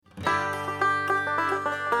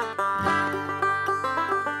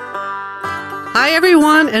Hi,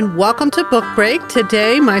 everyone, and welcome to Book Break.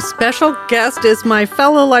 Today, my special guest is my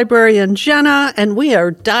fellow librarian, Jenna, and we are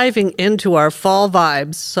diving into our fall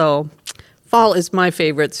vibes. So, fall is my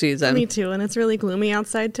favorite season. Me too, and it's really gloomy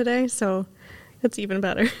outside today, so it's even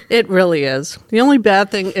better. It really is. The only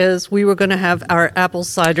bad thing is we were going to have our apple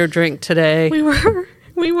cider drink today. We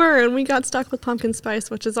were, and we got stuck with pumpkin spice,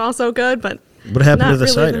 which is also good, but what happened not to the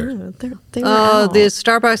really cider? They were out. The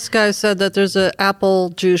Starbucks guy said that there's an apple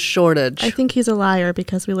juice shortage. I think he's a liar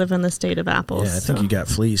because we live in the state of apples. Yeah, I think you got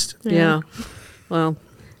fleeced. Yeah. Well,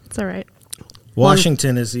 it's all right.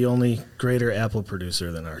 Washington is the only greater apple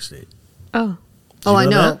producer than our state. Oh. Oh, I you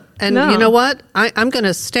know know. that? And No. you know what? I'm going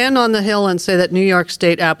to stand on the hill and say that New York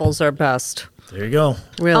State apples are best. There you go.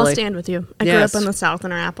 Really. I'll stand with you. I grew Yes. up in the South,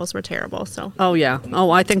 and our apples were terrible, so. Oh, yeah. Oh,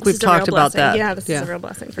 I think This we've is a real talked about blessing. that. Yeah, this is a real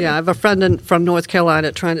blessing for me. Yeah, I have a friend from North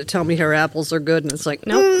Carolina trying to tell me her apples are good, and it's like,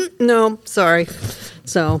 Nope. no, sorry.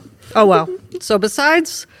 So, oh, well. So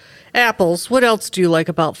besides apples, what else do you like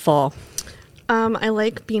about fall? I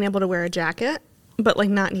like being able to wear a jacket, but like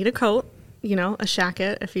not need a coat, a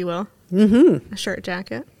shacket, if you will. Mm-hmm. A shirt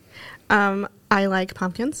jacket. I like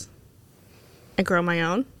pumpkins. I grow my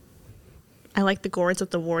own. I like the gourds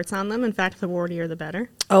with the warts on them. In fact, the wartier the better.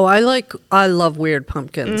 Oh, I love weird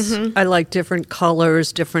pumpkins. Mm-hmm. I like different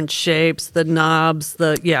colors, different shapes, the knobs,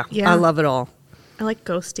 Yeah. I love it all. I like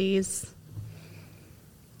ghosties.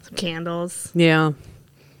 Some candles. Yeah.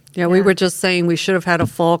 Yeah, we Yeah. were just saying we should have had a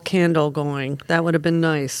fall candle going. That would have been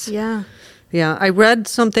nice. Yeah. Yeah, I read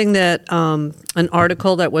something that an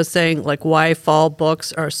article that was saying like why fall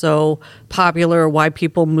books are so popular, why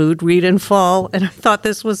people mood read in fall, and I thought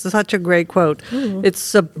this was such a great quote. It's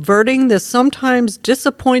subverting the sometimes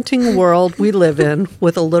disappointing world we live in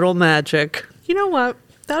with a little magic. You know what?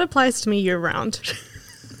 That applies to me year round.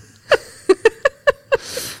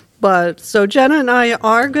 But so Jenna and I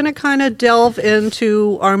are going to kind of delve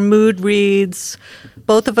into our mood reads.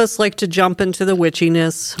 Both of us like to jump into the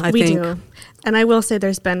witchiness, I We think. do. And I will say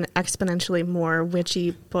there's been exponentially more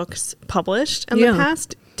witchy books published in Yeah. the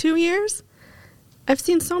past 2 years. I've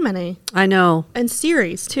seen so many. I know. And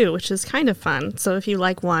series, too, which is kind of fun. So if you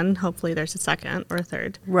like one, hopefully there's a second or a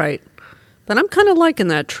third. Right. But I'm kind of liking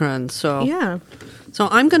that trend, so. Yeah. So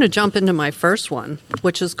I'm going to jump into my first one,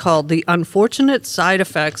 which is called The Unfortunate Side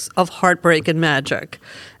Effects of Heartbreak and Magic.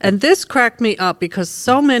 And this cracked me up because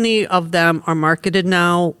so many of them are marketed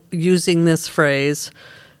now using this phrase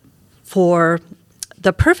for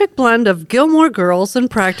the perfect blend of Gilmore Girls and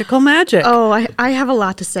practical magic. Oh, I have a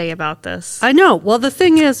lot to say about this. I know. Well, the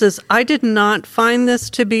thing is I did not find this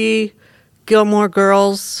to be Gilmore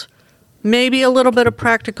Girls. Maybe a little bit of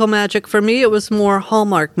practical magic. For me, it was more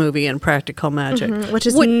Hallmark movie and practical magic. Which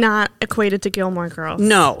is not equated to Gilmore Girls.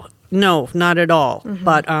 No, not at all.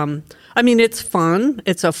 But, I mean, it's fun.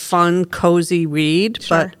 It's a fun, cozy read.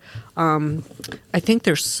 Sure. But I think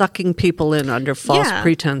they're sucking people in under false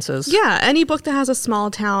pretenses. Yeah, any book that has a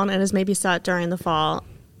small town and is maybe set during the fall,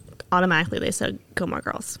 automatically they said Gilmore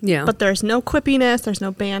Girls. Yeah. But there's no quippiness, there's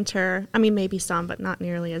no banter. I mean, maybe some, but not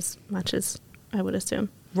nearly as much as I would assume.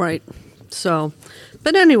 Right. So,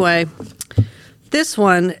 but anyway, this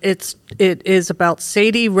one, it is about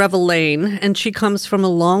Sadie Revelaine, and she comes from a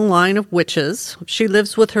long line of witches. She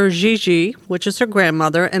lives with her Gigi, which is her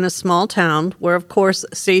grandmother, in a small town where, of course,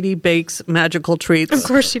 Sadie bakes magical treats. Of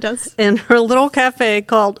course she does. In her little cafe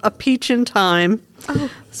called A Peach in Time. Oh.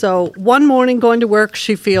 So one morning going to work,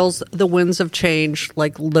 she feels the winds of change,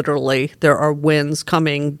 like literally there are winds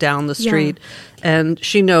coming down the street. And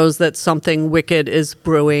she knows that something wicked is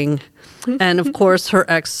brewing. And of course, her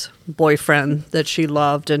ex-boyfriend that she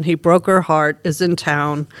loved and he broke her heart is in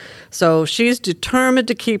town. So she's determined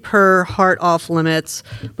to keep her heart off limits,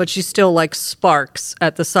 but she still like sparks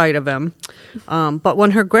at the sight of him. But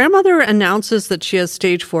when her grandmother announces that she has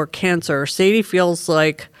stage 4 cancer, Sadie feels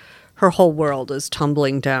like her whole world is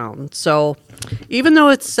tumbling down. So even though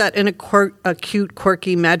it's set in a cute,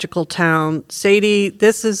 quirky, magical town, Sadie,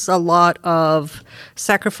 this is a lot of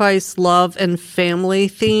sacrifice, love, and family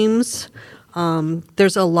themes.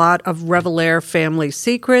 There's a lot of Revelaire family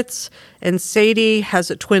secrets, and Sadie has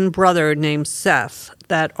a twin brother named Seth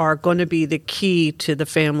that are going to be the key to the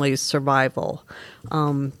family's survival.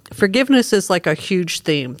 Forgiveness is like a huge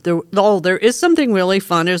theme. There is something really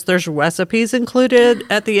fun is there's recipes included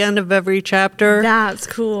at the end of every chapter. That's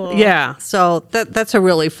cool. Yeah, so that's a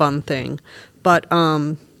really fun thing. But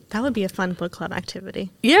That would be a fun book club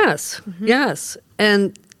activity. yes.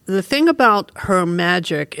 And the thing about her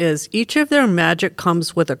magic is each of their magic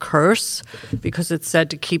comes with a curse because it's said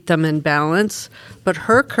to keep them in balance. But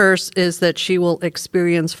her curse is that she will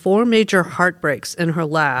experience 4 major heartbreaks in her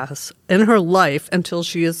life until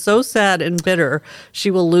she is so sad and bitter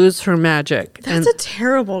she will lose her magic. That's a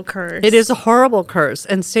terrible curse. It is a horrible curse.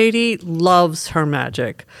 And Sadie loves her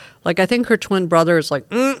magic. Like, I think her twin brother is like,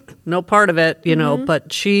 no part of it, you know,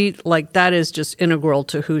 but she, like, that is just integral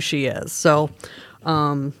to who she is. So,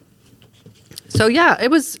 yeah,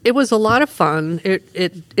 it was a lot of fun.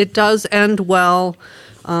 It does end well.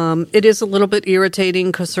 It is a little bit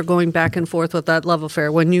irritating because they're going back and forth with that love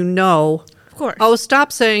affair when you know. Of course. Oh,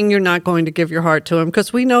 stop saying you're not going to give your heart to him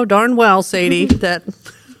because we know darn well, Sadie, that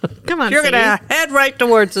Come on, you're going to Sadie. head right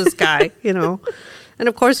towards this guy, you know. And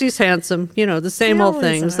of course, he's handsome. You know, the same They old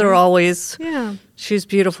always things. are. They're always, Yeah. she's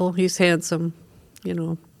beautiful, he's handsome, you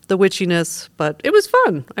know, the witchiness. But it was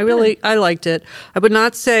fun. I liked it. I would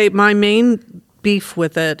not say my main beef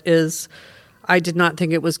with it is I did not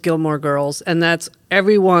think it was Gilmore Girls. And that's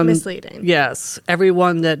everyone. Misleading. Yes.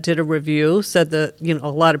 Everyone that did a review said that, you know, a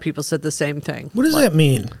lot of people said the same thing. What does that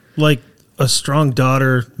mean? Like a strong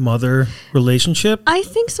daughter-mother relationship? I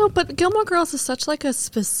think so, but Gilmore Girls is such like a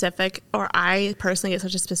specific, or I personally get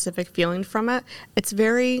such a specific feeling from it. It's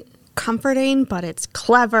very comforting, but it's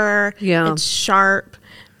clever. Yeah. It's sharp.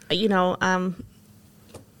 You know, I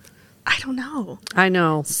don't know. I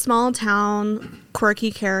know. Small town, quirky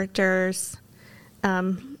characters,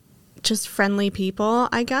 just friendly people,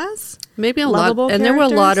 I guess. Maybe a Lovable lot. And there were a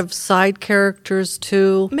lot characters. of side characters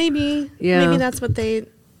too. Maybe. Yeah. Maybe that's what they.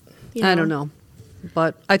 I don't know.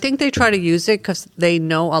 But I think they try to use it because they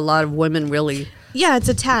know a lot of women really Yeah, it's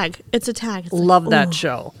a tag. It's a tag. It's love like, that ooh,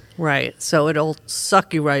 show. Right. So it'll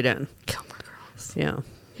suck you right in. Gilmore Girls. Yeah.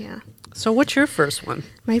 Yeah. So what's your first one?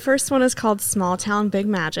 My first one is called Small Town Big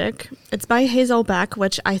Magic. It's by Hazel Beck,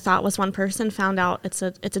 which I thought was one person. Found out it's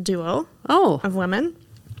a duo Oh, of women.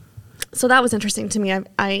 So that was interesting to me. I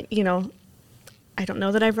I don't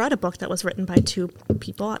know that I've read a book that was written by 2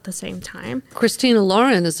 people at the same time. Christina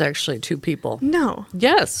Lauren is actually 2 people. No.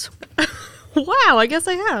 Yes. Wow, I guess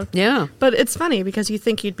I have. Yeah. But it's funny because you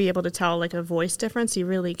think you'd be able to tell like a voice difference. You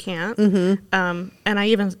really can't. And I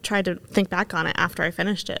even tried to think back on it after I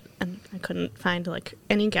finished it, and I couldn't find like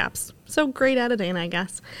any gaps. So great editing, I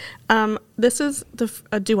guess. This is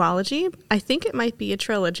a duology. I think it might be a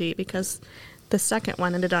trilogy because the second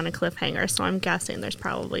one ended on a cliffhanger. So I'm guessing there's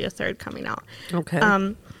probably a third coming out. Okay.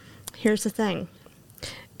 Here's the thing.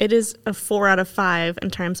 It is a 4 out of 5 in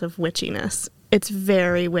terms of witchiness. It's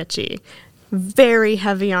very witchy. Very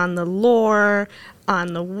heavy on the lore,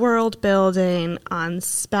 on the world building, on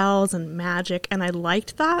spells and magic, and I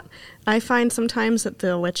liked that. I find sometimes that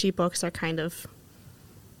the witchy books are kind of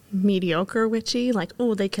mediocre witchy, like,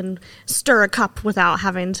 oh, they can stir a cup without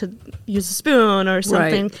having to use a spoon or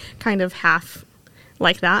something kind of half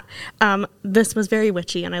like that. This was very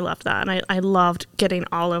witchy, and I loved that. And I loved getting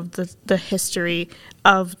all of the history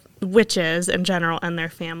of witches in general and their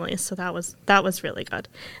families. So that was really good.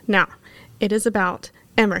 Now, it is about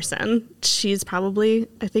Emerson. She's probably,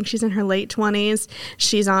 I think she's in her late 20s.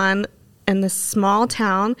 She's in this small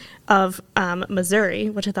town of Missouri,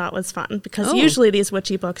 which I thought was fun because usually these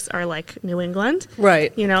witchy books are like New England,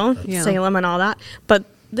 Right. you know, Yeah. Salem and all that. But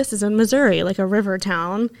this is in Missouri, like a river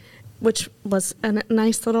town, which was a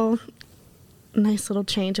nice little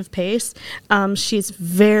change of pace. She's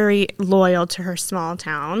very loyal to her small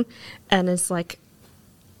town and is like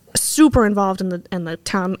super involved in the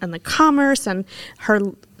town and the commerce, and her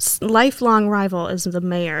lifelong rival is the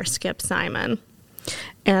mayor, Skip Simon.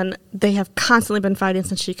 And they have constantly been fighting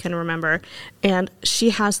since she can remember. And she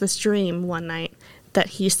has this dream one night that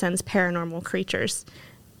he sends paranormal creatures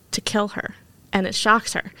to kill her. And it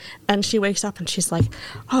shocks her. And she wakes up and she's like,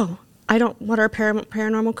 oh, what are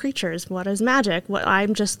paranormal creatures? What is magic?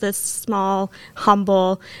 I'm just this small,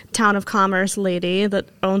 humble town of commerce lady that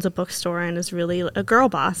owns a bookstore and is really a girl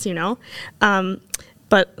boss, you know?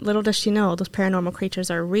 But little does she know, those paranormal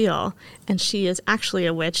creatures are real. And she is actually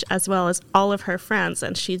a witch as well as all of her friends.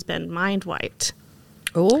 And she's been mind wiped.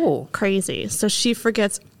 Oh. Crazy. So she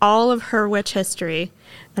forgets all of her witch history.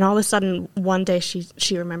 And all of a sudden, one day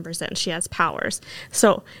she remembers it and she has powers.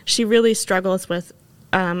 So she really struggles with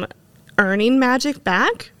earning magic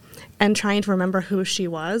back and trying to remember who she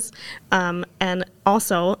was, and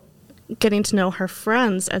also getting to know her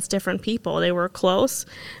friends as different people. They were close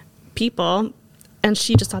people, and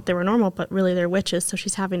she just thought they were normal, but really they're witches, so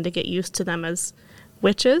she's having to get used to them as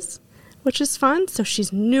witches, which is fun. So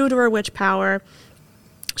she's new to her witch power.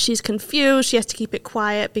 she's confused. She has to keep it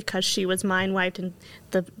quiet because she was mind wiped, and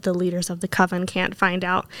the leaders of the coven can't find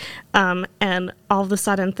out. And all of a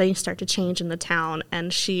sudden, things start to change in the town,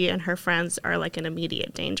 and she and her friends are like in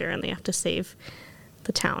immediate danger, and they have to save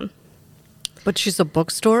the town. But she's a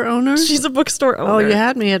bookstore owner? She's a bookstore owner. Oh, you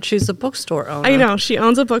had me at she's a bookstore owner. I know. She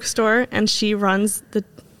owns a bookstore, and she runs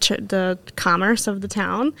the commerce of the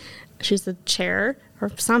town. She's the chair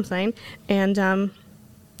or something. And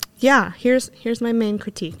here's my main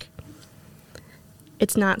critique.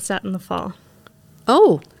 It's not set in the fall.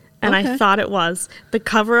 Oh. And okay. I thought it was. The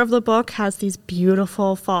cover of the book has these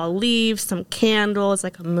beautiful fall leaves, some candles,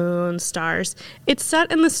 like a moon, stars. It's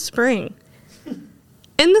set in the spring.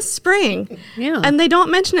 In the spring. Yeah. And they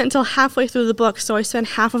don't mention it until halfway through the book. So I spend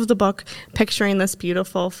half of the book picturing this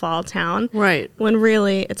beautiful fall town. Right. When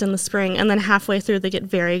really it's in the spring. And then halfway through they get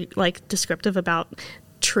very descriptive about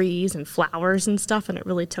trees and flowers and stuff. And it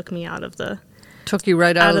really took me out of the... Took you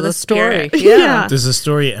right out of the story. spirit. Yeah. Does the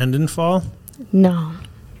story end in fall? No.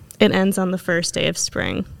 It ends on the first day of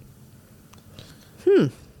spring.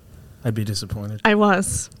 I'd be disappointed. I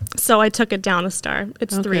was. So I took it down a star.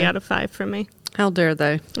 It's 3 out of 5 for me. How dare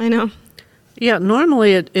they? I know. Yeah,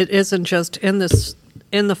 normally it isn't just in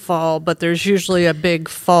the fall, but there's usually a big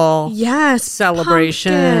fall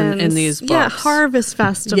celebration pumpkins. in these books. Yeah, harvest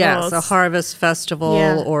festivals. Yes, a harvest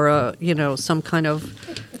festival or some kind of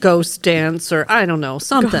ghost dance or I don't know,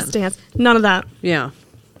 something. Ghost dance. None of that. Yeah.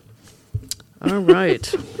 All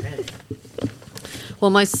right. Well,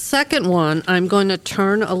 my second one, I'm going to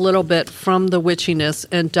turn a little bit from the witchiness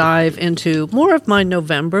and dive into more of my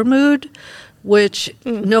November mood, which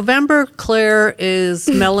November, Claire is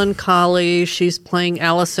melancholy. She's playing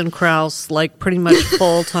Alison Krauss like pretty much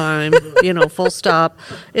full time, full stop,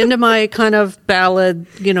 into my kind of ballad,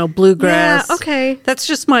 bluegrass. Yeah, okay. That's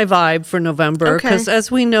just my vibe for November because as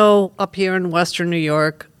we know up here in Western New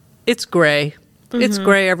York, it's gray. It's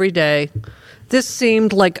gray every day. This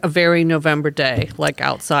seemed like a very November day, like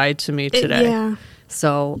outside to me today. Yeah.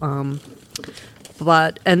 So,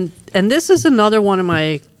 and this is another one of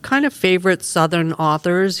my kind of favorite Southern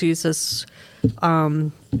authors. He's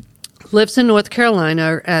lives in North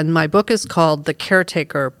Carolina, and my book is called The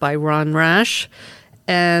Caretaker by Ron Rash.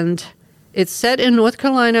 And it's set in North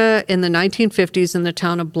Carolina in the 1950s in the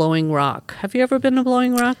town of Blowing Rock. Have you ever been to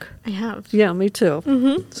Blowing Rock? I have. Yeah, me too.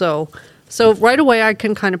 Mm-hmm. So right away I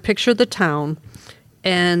can kind of picture the town.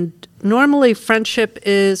 And normally friendship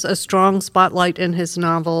is a strong spotlight in his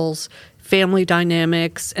novels, family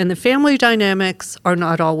dynamics, and the family dynamics are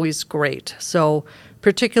not always great. So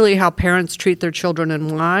particularly how parents treat their children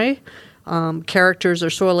and why. Characters are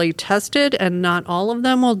sorely tested, and not all of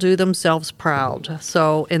them will do themselves proud.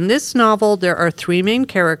 So in this novel, there are 3 main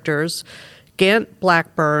characters, Gant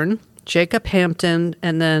Blackburn, Jacob Hampton,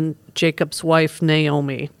 and then Jacob's wife,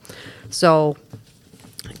 Naomi. So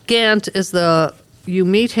Gant is you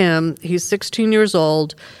meet him, he's 16 years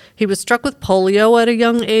old. He was struck with polio at a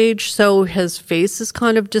young age, so his face is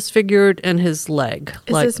kind of disfigured and his leg.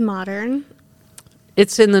 Is this modern?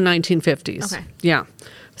 It's in the 1950s. Okay. Yeah.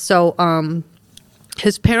 So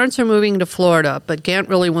his parents are moving to Florida, but Gant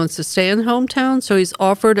really wants to stay in the hometown, so he's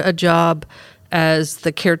offered a job as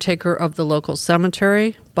the caretaker of the local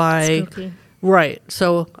cemetery by... Spooky. Right.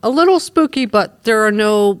 So a little spooky, but there are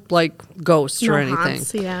no ghosts or anything.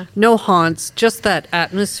 Haunts, yeah. No haunts, just that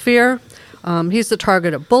atmosphere. He's the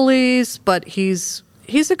target of bullies, but he's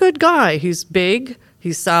a good guy. He's big,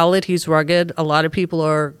 he's solid, he's rugged. A lot of people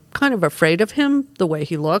are kind of afraid of him, the way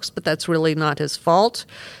he looks, but that's really not his fault.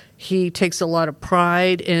 He takes a lot of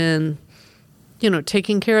pride in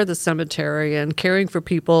taking care of the cemetery and caring for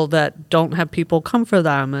people that don't have people come for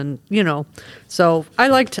them. And, so I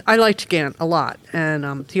liked Gant a lot.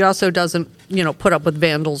 And he also doesn't, put up with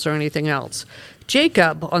vandals or anything else.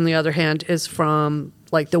 Jacob, on the other hand, is from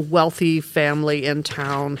the wealthy family in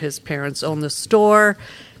town. His parents own the store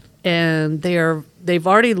and they've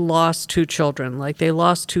already lost 2 children. They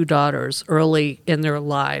lost 2 daughters early in their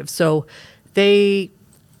lives. So they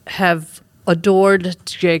have adored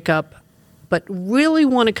Jacob, but really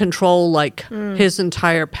want to control his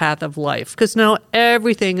entire path of life because now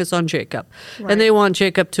everything is on Jacob. Right. And they want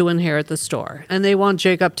Jacob to inherit the store. And they want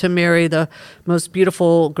Jacob to marry the most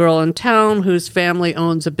beautiful girl in town whose family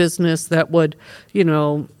owns a business that would,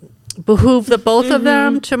 behoove the both of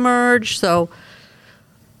them to merge.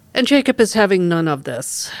 And Jacob is having none of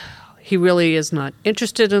this. He really is not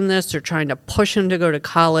interested in this. They're trying to push him to go to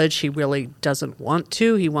college. He really doesn't want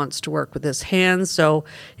to. He wants to work with his hands. So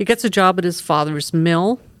he gets a job at his father's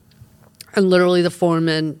mill. And literally the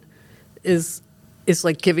foreman is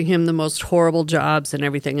giving him the most horrible jobs and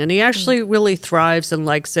everything. And he actually really thrives and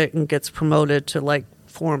likes it and gets promoted to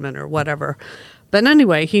foreman or whatever. But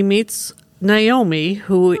anyway, he meets Naomi,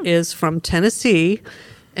 who is from Tennessee,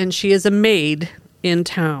 and she is a maid in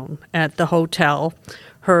town at the hotel.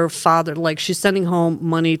 Her father, like, she's sending home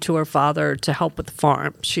money to her father to help with the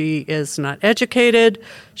farm. She is not educated.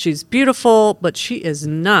 She's beautiful, but she is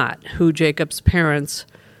not who Jacob's parents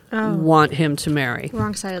want him to marry.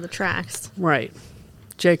 Wrong side of the tracks. Right.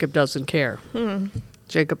 Jacob doesn't care.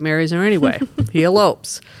 Jacob marries her anyway. He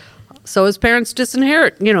elopes. So his parents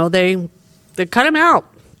disinherit. You know, they cut him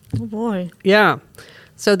out. Oh, boy. Yeah.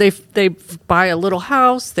 So they buy a little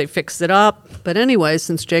house, they fix it up. But anyway,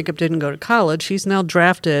 since Jacob didn't go to college, he's now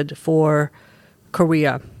drafted for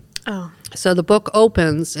Korea. Oh. So the book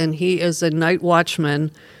opens, and he is a night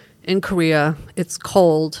watchman in Korea. It's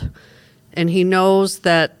cold, and he knows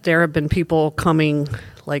that there have been people coming,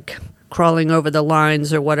 like crawling over the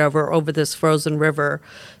lines or whatever, over this frozen river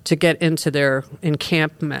to get into their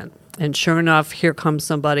encampment. And sure enough, here comes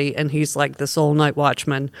somebody, and he's like this old night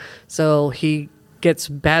watchman. So he gets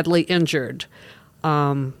badly injured,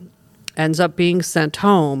 ends up being sent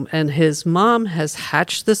home, and his mom has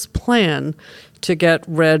hatched this plan to get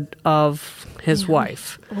rid of his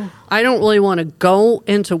wife. I don't really want to go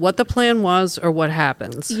into what the plan was or what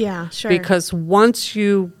happens. Yeah, sure. Because once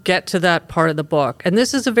you get to that part of the book, and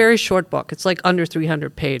this is a very short book, it's like under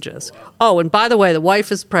 300 pages. Oh, and by the way, the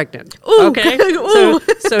wife is pregnant. Ooh, okay? ooh.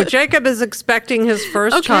 So Jacob is expecting his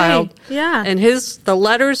first child. Yeah. And the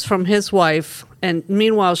letters from his wife, and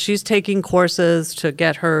meanwhile she's taking courses to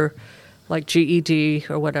get her like GED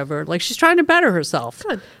or whatever. Like, she's trying to better herself.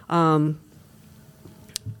 Good.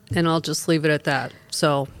 And I'll just leave it at that.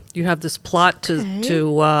 So you have this plot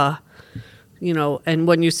to you know, and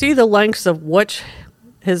when you see the lengths of which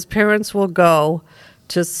his parents will go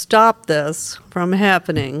to stop this from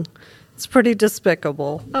happening, it's pretty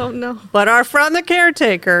despicable. Oh, no. But our friend the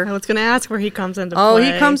caretaker, I was going to ask where he comes into play. oh,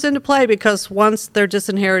 he comes into play because once they're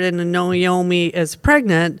disinherited and Naomi is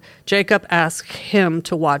pregnant, Jacob asks him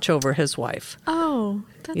to watch over his wife. Oh,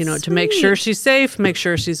 that's You know, to make sure she's safe, make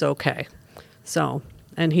sure she's okay. So,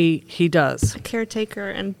 and he does. a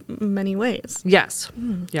caretaker in many ways. Yes.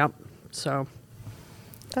 Yep. So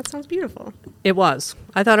That sounds beautiful. it was.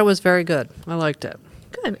 I thought it was very good. I liked it.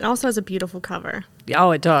 Good. It also has a beautiful cover.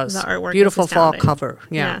 Oh, it does. The artwork Beautiful is fall astounding. cover.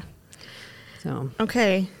 Yeah. So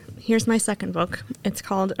Okay, here's my second book. It's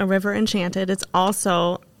called A River Enchanted. It's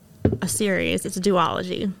also a series. It's a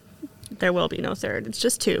duology. There will be no third. It's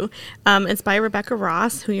just two. It's by Rebecca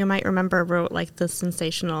Ross, who you might remember wrote like the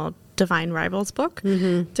sensational Divine Rivals book.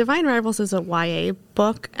 Divine Rivals is a YA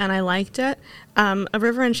book, and I liked it. A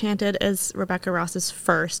River Enchanted is Rebecca Ross's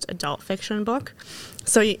first adult fiction book.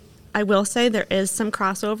 So I will say there is some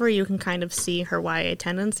crossover. You can kind of see her YA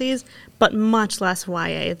tendencies, but much less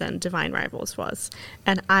YA than Divine Rivals was.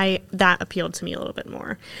 And that appealed to me a little bit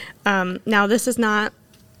more. Now, this is not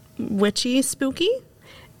witchy spooky.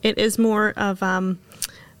 It is more of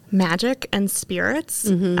magic and spirits,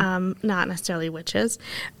 not necessarily witches.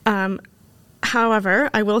 However,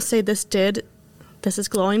 I will say this is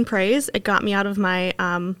glowing praise. It got me out of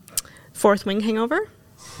my Fourth Wing hangover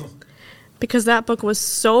because that book was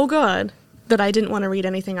so good that I didn't want to read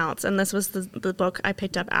anything else. And this was the book I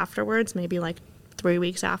picked up afterwards, maybe like 3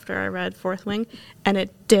 weeks after I read Fourth Wing. And it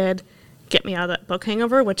did get me out of that book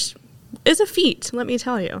hangover, which is a feat, let me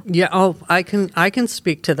tell you. yeah. Oh, I can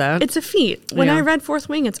speak to that. It's a feat. When Yeah. I read Fourth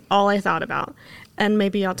Wing, it's all I thought about. And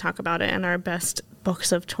maybe I'll talk about it in our best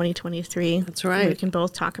books of 2023. That's right. We can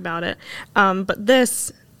both talk about it. But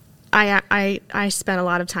this, I spent a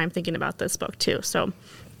lot of time thinking about this book too. So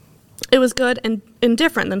it was good and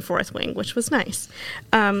different than Fourth Wing, which was nice.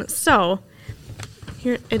 So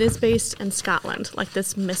here it is based in Scotland, like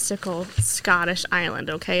this mystical Scottish island,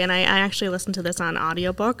 okay? And I actually listened to this on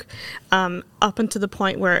audiobook up until the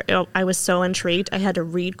point where I was so intrigued I had to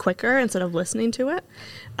read quicker instead of listening to it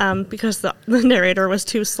because the narrator was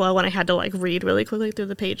too slow and I had to like read really quickly through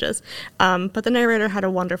the pages. But the narrator had a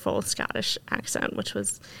wonderful Scottish accent, which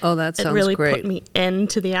was that sounds it really great. put me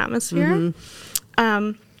into the atmosphere.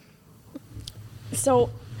 So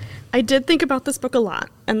I did think about this book a lot,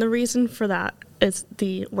 and the reason for that is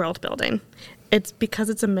the world building. It's because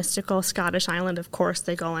it's a mystical Scottish island. Of course,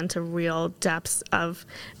 they go into real depths of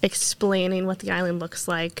explaining what the island looks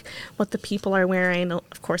like, what the people are wearing,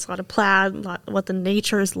 of course, a lot of plaid, what the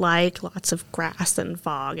nature's like, lots of grass and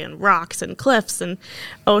fog and rocks and cliffs and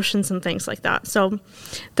oceans and things like that. So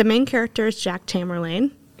the main character is Jack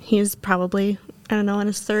Tamerlane. He's probably, I don't know, in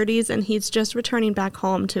his 30s, and he's just returning back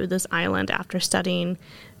home to this island after studying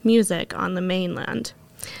music on the mainland.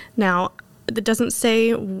 Now, it doesn't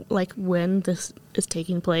say like when this is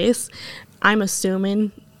taking place. I'm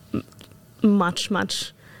assuming much,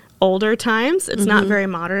 much older times. It's not very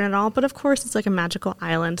modern at all, but of course it's like a magical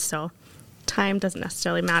island, so time doesn't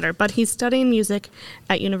necessarily matter. But he's studying music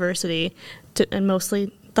at university, and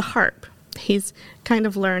mostly the harp. He's kind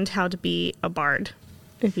of learned how to be a bard,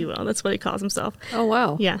 if you will. That's what he calls himself. Oh,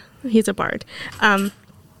 wow. Yeah, he's a bard.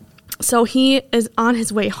 So he is on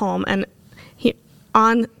his way home, and he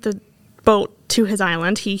on the boat to his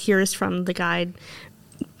island, he hears from the guide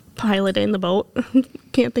piloting the boat.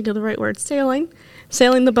 Can't think of the right word. Sailing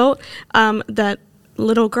the boat. That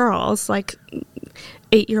little girls, like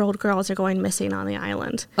 8-year-old girls, are going missing on the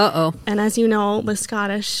island. Uh-oh. And as you know, with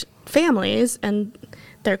Scottish families and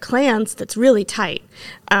their clans, that's really tight.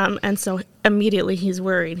 And so immediately he's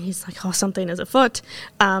worried. He's like, oh, something is afoot.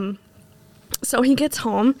 So he gets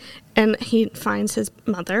home and he finds his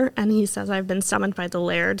mother, and he says, I've been summoned by the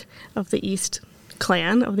laird of the East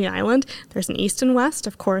clan of the island. There's an East and West,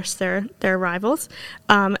 of course, they're rivals.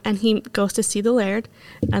 And he goes to see the laird,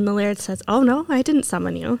 and the laird says, oh, no, I didn't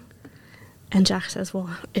summon you. And Jack says, well,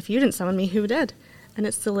 if you didn't summon me, who did? And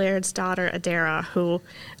it's the laird's daughter, Adara, who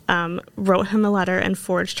wrote him a letter and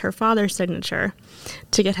forged her father's signature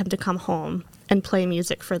to get him to come home and play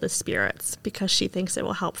music for the spirits, because she thinks it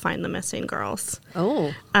will help find the missing girls.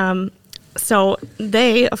 Oh. So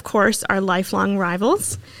they, of course, are lifelong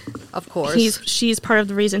rivals. Of course. She's part of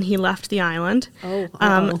the reason he left the island.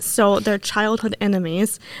 Oh. So they're childhood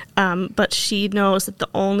enemies, but she knows that the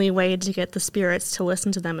only way to get the spirits to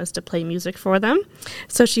listen to them is to play music for them.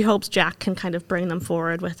 So she hopes Jack can kind of bring them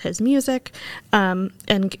forward with his music,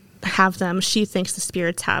 and have them. She thinks the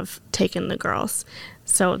spirits have taken the girls.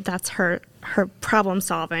 So that's her problem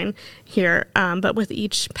solving here. But with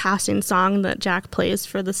each passing song that Jack plays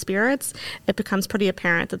for the spirits, it becomes pretty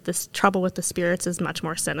apparent that this trouble with the spirits is much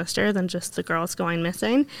more sinister than just the girls going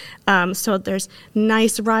missing. So there's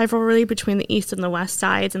nice rivalry between the East and the West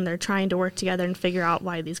sides, and they're trying to work together and figure out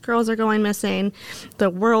why these girls are going missing. The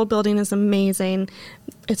world building is amazing.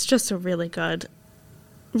 It's just a really good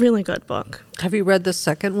book. Have you read the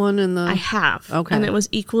second one in the... I have. Okay. And it was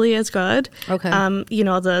equally as good. Okay.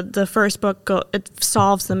 The first book, it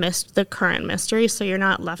solves the current mystery, so you're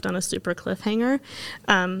not left on a super cliffhanger.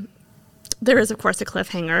 There is, of course, a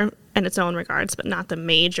cliffhanger in its own regards, but not the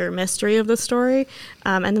major mystery of the story.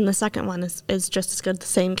 And then the second one is just as good, the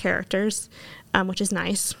same characters, which is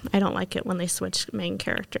nice. I don't like it when they switch main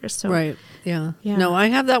characters. So. Right, yeah. Yeah. No, I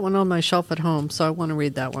have that one on my shelf at home, so I want to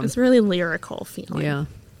read that one. It's really lyrical feeling. Yeah.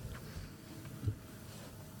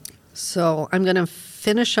 So I'm going to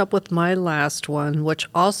finish up with my last one, which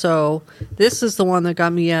also, this is the one that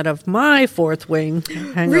got me out of my fourth wing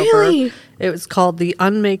hangover. Really? It was called The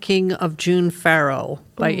Unmaking of June Farrow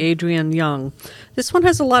by Adrienne Young. This one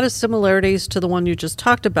has a lot of similarities to the one you just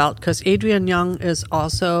talked about, because Adrienne Young is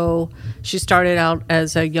also, she started out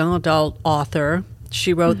as a young adult author.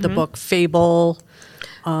 She wrote the book Fable.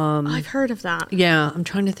 I've heard of that. Yeah, I'm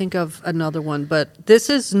trying to think of another one, but this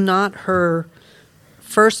is not her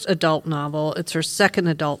first adult novel. It's her second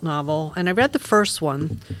adult novel, and I read the first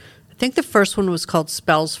one. I think the first one was called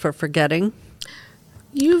Spells for Forgetting.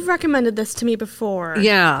 You've recommended this to me before.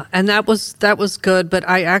 Yeah, and that was good, but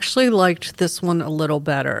I actually liked this one a little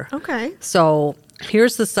better. Okay. So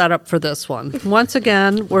here's the setup for this one. Once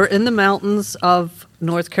again, we're in the mountains of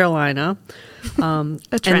North Carolina.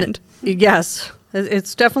 A trend. Yes,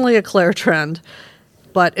 it's definitely a Claire trend.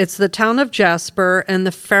 But it's the town of Jasper, and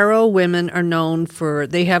the Farrow women are known for,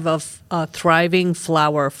 they have a thriving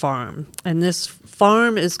flower farm. And this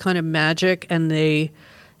farm is kind of magic, and they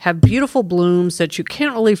have beautiful blooms that you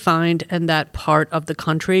can't really find in that part of the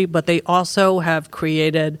country, but they also have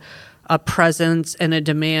created a presence and a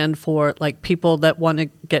demand for, like, people that want to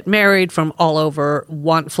get married from all over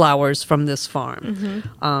want flowers from this farm.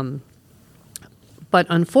 But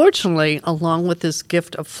unfortunately, along with this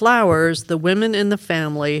gift of flowers, the women in the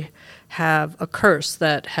family have a curse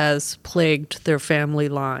that has plagued their family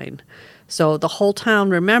line. So the whole town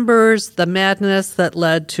remembers the madness that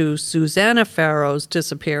led to Susanna Farrow's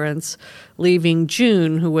disappearance, leaving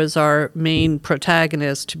June, who was our main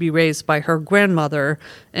protagonist, to be raised by her grandmother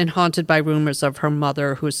and haunted by rumors of her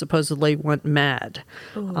mother, who supposedly went mad.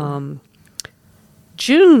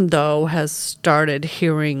 June, though, has started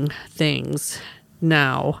hearing things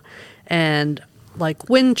now, and like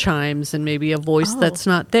wind chimes and maybe a voice that's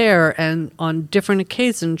not there, and on different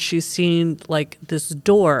occasions she's seen like this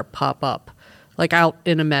door pop up, like out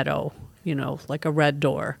in a meadow, like a red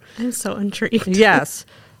door. I'm so intrigued. Yes.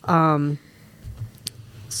 So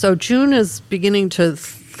June is beginning to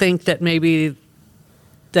think that maybe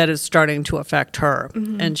that is starting to affect her,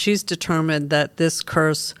 and she's determined that this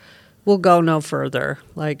curse will go no further.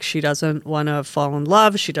 Like, she doesn't want to fall in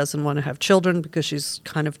love. She doesn't want to have children because she's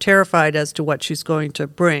kind of terrified as to what she's going to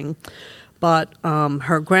bring. But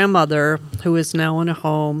her grandmother, who is now in a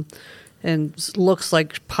home and looks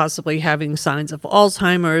like possibly having signs of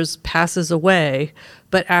Alzheimer's, passes away.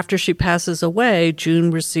 But after she passes away,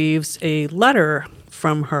 June receives a letter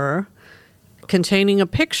from her containing a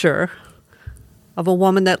picture of a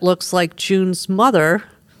woman that looks like June's mother,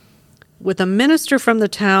 with a minister from the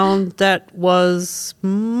town that was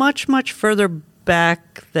much, much further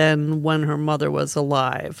back than when her mother was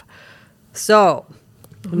alive. So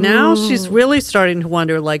now she's really starting to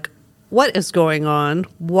wonder, like, what is going on?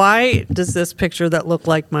 Why does this picture that looked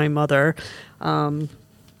like my mother,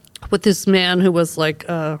 with this man who was like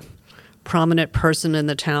a prominent person in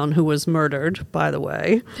the town who was murdered, by the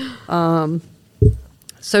way.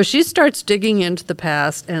 So she starts digging into the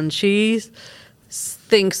past, and she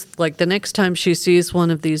thinks, like, the next time she sees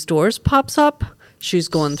one of these doors pops up, she's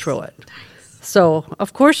going through it. So,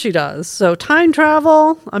 of course she does. So, time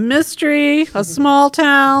travel, a mystery, a small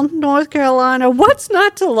town, North Carolina. What's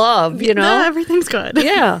not to love, you know? No, everything's good.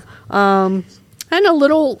 Yeah. And a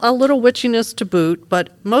little witchiness to boot, but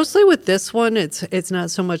mostly with this one, it's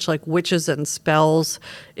not so much like witches and spells.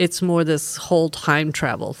 It's more this whole time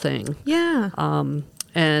travel thing. Yeah.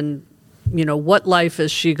 And, you know, what life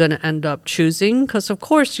is she going to end up choosing? Because, of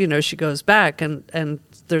course, you know, she goes back and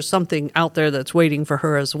there's something out there that's waiting for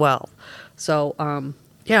her as well. So,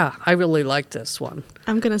 yeah, I really like this one.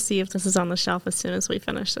 I'm going to see if this is on the shelf as soon as we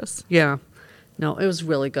finish this. Yeah. No, it was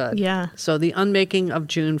really good. Yeah. So The Unmaking of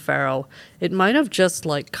June Farrow. It might have just,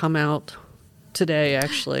 like, come out today,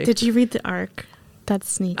 actually. Did you read the ARC? That's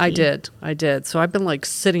sneaky. I did. So I've been, like,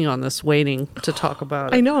 sitting on this waiting to talk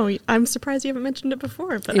about it. I know. I'm surprised you haven't mentioned it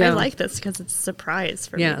before, but I like this because it's a surprise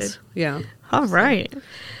for me. Yes. Yeah. All right.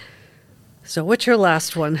 So what's your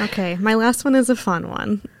last one? Okay. My last one is a fun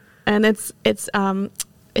one. And it's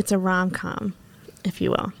a rom-com, if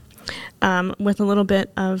you will, with a little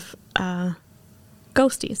bit of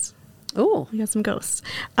ghosties. Oh. We got some ghosts.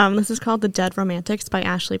 This is called The Dead Romantics by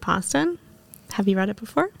Ashley Poston. Have you read it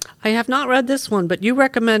before? I have not read this one, but you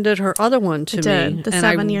recommended her other one to me. The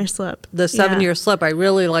 7-Year Slip. The 7-Year Slip. I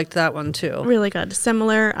really liked that one too. Really good.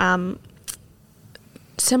 Similar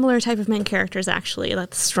type of main characters, actually.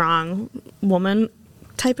 That strong woman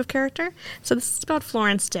type of character. So this is about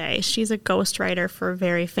Florence Day. She's a ghostwriter for a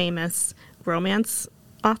very famous romance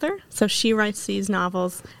author. So she writes these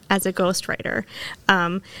novels as a ghostwriter.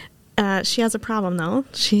 She has a problem, though.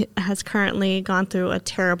 She has currently gone through a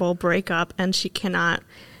terrible breakup, and she cannot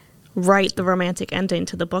write the romantic ending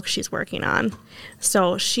to the book she's working on.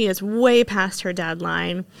 So she is way past her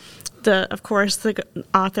deadline. Of course, the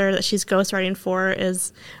author that she's ghostwriting for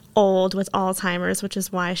is old with Alzheimer's, which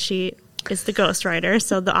is why she is the ghostwriter.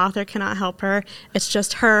 So the author cannot help her. It's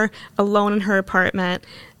just her alone in her apartment,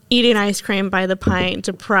 eating ice cream by the pint,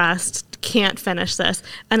 depressed, can't finish this.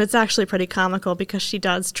 And it's actually pretty comical because she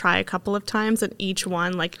does try a couple of times, and each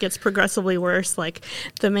one, like, gets progressively worse. Like,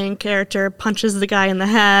 the main character punches the guy in the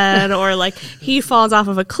head, or, like, he falls off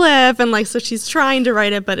of a cliff, and, like, so she's trying to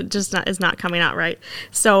write it, but it just is not coming out right.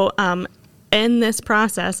 So, in this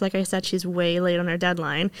process, like I said, she's way late on her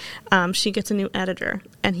deadline. She gets a new editor,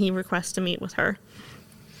 and he requests to meet with her.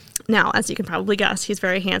 Now, as you can probably guess, he's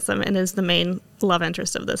very handsome and is the main love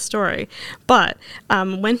interest of this story. But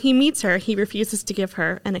when he meets her, he refuses to give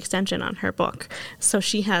her an extension on her book. So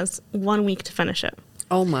she has 1 week to finish it.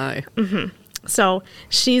 Oh, my. Mm-hmm. So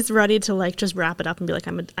she's ready to, like, just wrap it up and be like,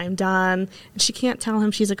 I'm done. And she can't tell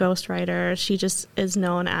him she's a ghostwriter. She just is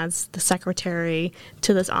known as the secretary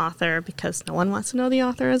to this author because no one wants to know the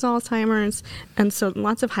author has Alzheimer's. And so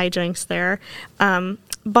lots of hijinks there.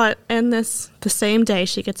 But in the same day,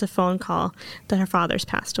 she gets a phone call that her father's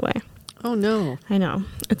passed away. Oh, no. I know.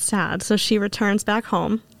 It's sad. So she returns back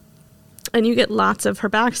home, and you get lots of her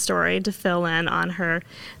backstory to fill in on her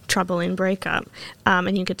troubling breakup.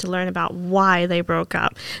 And you get to learn about why they broke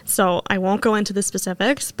up. So I won't go into the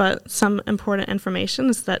specifics, but some important information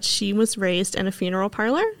is that she was raised in a funeral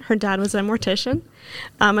parlor. Her dad was a mortician.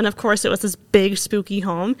 And of course, it was this big, spooky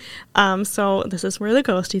home. So this is where the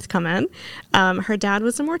ghosties come in. Her dad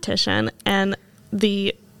was a mortician, and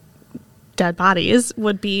the dead bodies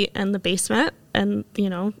would be in the basement and, you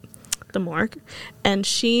know, the morgue. And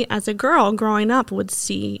she, as a girl growing up, would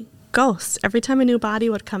see ghosts. Every time a new body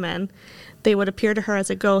would come in, they would appear to her as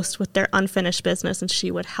a ghost with their unfinished business, and she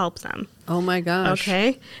would help them. Oh, my gosh.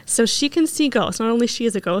 Okay? So she can see ghosts. Not only she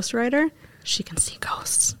is a ghostwriter, she can see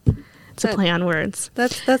ghosts. It's a play on words.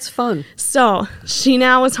 That's fun. So she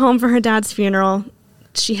now is home for her dad's funeral.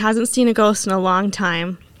 She hasn't seen a ghost in a long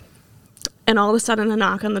time. And all of a sudden a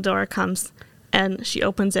knock on the door comes, and she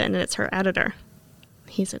opens it, and it's her editor.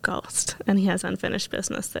 He's a ghost, and he has unfinished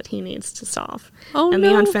business that he needs to solve. Oh, and no.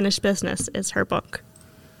 the unfinished business is her book.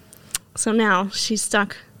 So now she's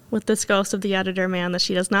stuck with this ghost of the editor man that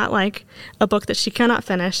she does not like, a book that she cannot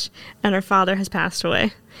finish, and her father has passed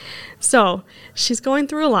away. So she's going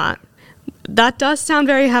through a lot. That does sound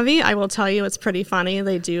very heavy. I will tell you, it's pretty funny.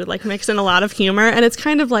 They do like mix in a lot of humor, and it's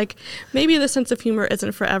kind of like maybe the sense of humor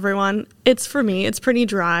isn't for everyone. It's for me. It's pretty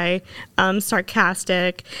dry,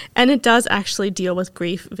 sarcastic, and it does actually deal with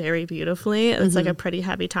grief very beautifully. It's like a pretty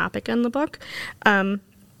heavy topic in the book.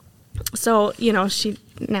 So she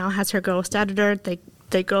now has her ghost editor.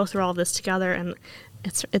 They go through all this together, and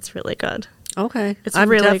it's really good. Okay. It's I'm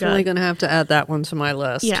really definitely good. going to have to add that one to my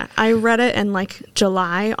list. Yeah, I read it in like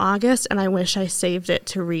July, August, and I wish I saved it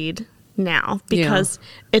to read now because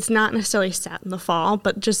it's not necessarily set in the fall,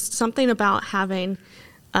 but just something about having,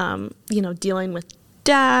 dealing with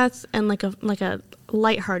death and like a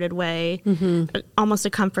lighthearted way, almost a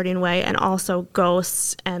comforting way, and also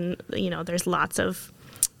ghosts, and there's lots of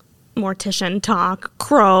mortician talk,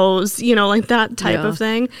 crows, like that type of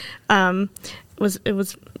thing. It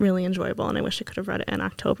was really enjoyable, and I wish I could have read it in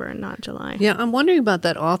October and not July. Yeah, I'm wondering about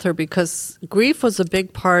that author because grief was a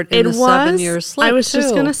big part in the 7-year slip. I was just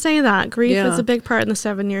too. going to say that. Grief Yeah. is a big part in the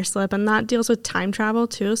 7-year slip, and that deals with time travel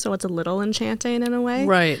too, so it's a little enchanting in a way.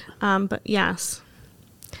 Right. But yes.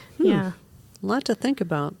 Yeah. A lot to think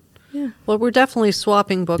about. Yeah. Well, we're definitely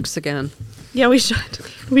swapping books again. Yeah, we should.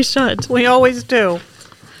 We should. We always do.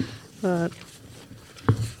 But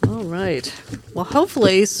all right. Well,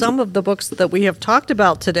 hopefully some of the books that we have talked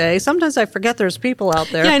about today, sometimes I forget there's people out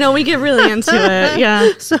there. Yeah, I know. We get really into it.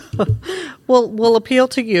 Yeah. So will appeal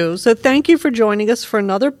to you. So thank you for joining us for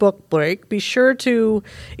another book break. Be sure to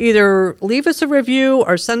either leave us a review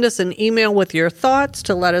or send us an email with your thoughts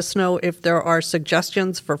to let us know if there are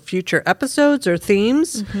suggestions for future episodes or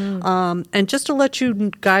themes. And just to let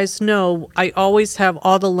you guys know, I always have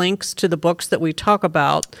all the links to the books that we talk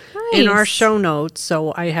about in our Nice. show notes.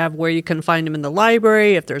 So I have where you can find them in the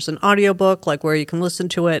library, if there's an audiobook, like where you can listen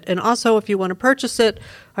to it. And also, if you want to purchase it,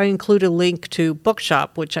 I include a link to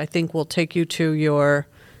Bookshop, which I think will take you to your,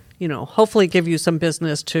 hopefully give you some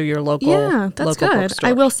business to your local Yeah, that's local good. bookstore.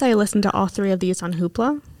 I will say listen to all 3 of these on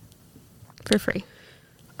Hoopla for free.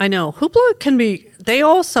 I know. Hoopla they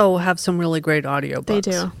also have some really great audiobooks. They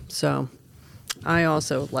do. So I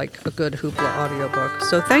also like a good Hoopla audiobook.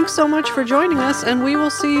 So thanks so much for joining us, and we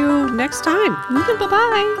will see you next time.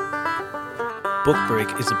 Bye-bye. Book Break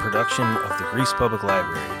is a production of the Greece Public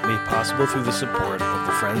Library, made possible through the support of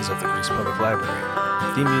the Friends of the Greece Public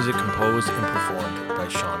Library. Theme music composed and performed by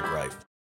Sean Greif.